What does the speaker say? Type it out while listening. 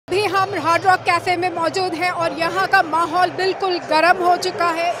हम hard rock cafe में मौजूद हैं और यहाँ का माहौल बिल्कुल गर्म हो चुका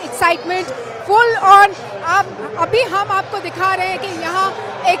है, एक्साइटमेंट फुल ऑन। अभी हम आपको दिखा रहे हैं कि यहाँ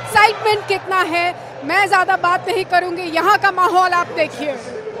एक्साइटमेंट कितना है। मैं ज़्यादा बात नहीं करूँगी, यहाँ का माहौल आप देखिए।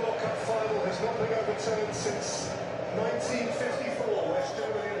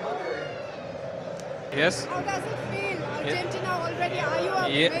 Yes. How does it feel? Argentina already. Are you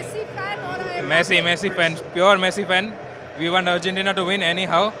a Messi fan or a Messi fan, pure Messi fan. We want Argentina to win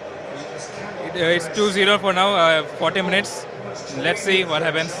anyhow. It's 2-0 for now, 40 minutes. Let's see what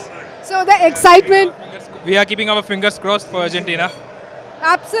happens. So the excitement. We are keeping our fingers crossed for Argentina.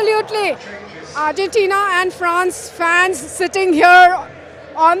 Absolutely. Argentina and France fans sitting here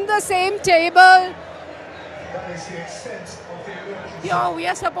on the same table. Yeah, we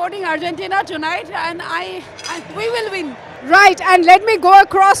are supporting Argentina tonight, and we will win. Right, and let me go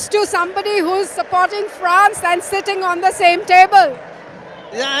across to somebody who's supporting France and sitting on the same table.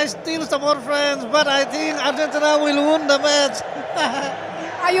 Yeah, I still support France, but I think Argentina will win the match.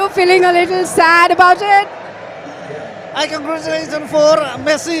 Are you feeling a little sad about it? I congratulate for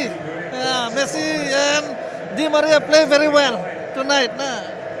Messi. Yeah, Messi and Di Maria play very well tonight.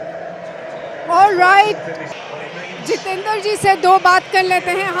 All right. Jitendra जी से दो बात कर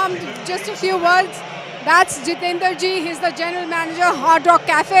लेते हैं हम, just a few words. That's Jitendra ji, he's the general manager hard rock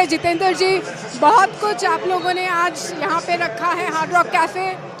cafe. Jitendra जी, बहुत कुछ आप लोगों ने आज यहाँ पे रखा है हार्ड रॉक कैफ़े.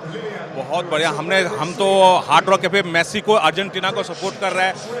 बहुत बढ़िया. हम तो हार्ड रॉक कैफे मेसी को, अर्जेंटीना को सपोर्ट कर रहा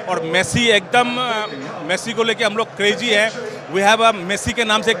है और मेसी एकदम मेसी को लेके हम लोग क्रेजी है. वी हैव अ मेसी के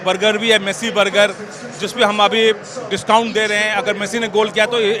नाम से एक बर्गर भी है, मेसी बर्गर, जिस पे हम अभी डिस्काउंट दे रहे हैं. अगर मेसी ने गोल किया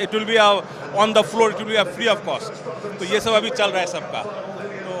तो it will be on the floor, it will be free of cost. तो ये सब अभी चल रहा है सबका.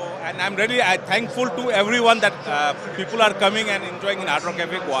 तो and I am really thankful to everyone that people are coming and enjoying in hard rock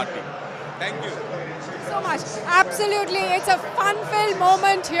cafe Guwahati. Thank you So much. Absolutely, it's a fun-filled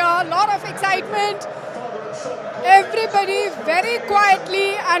moment here. A lot of excitement. Everybody very quietly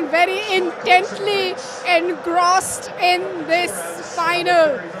and very intently engrossed in this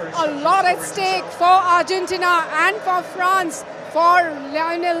final. A lot at stake for Argentina and for France, for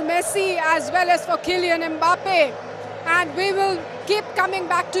Lionel Messi as well as for Kylian Mbappe. And we will keep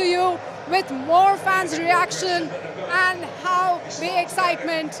coming back to you with more fans' reaction and how the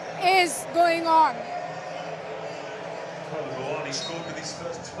excitement is going on. Guwahati scored with his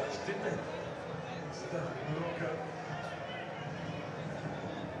first touch, didn't he?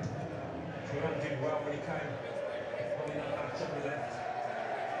 Guwahati did well when he came. Probably not had trouble left.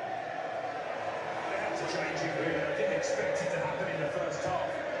 They had to change it really. I didn't expect it to happen in the first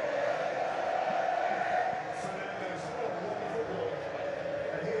half.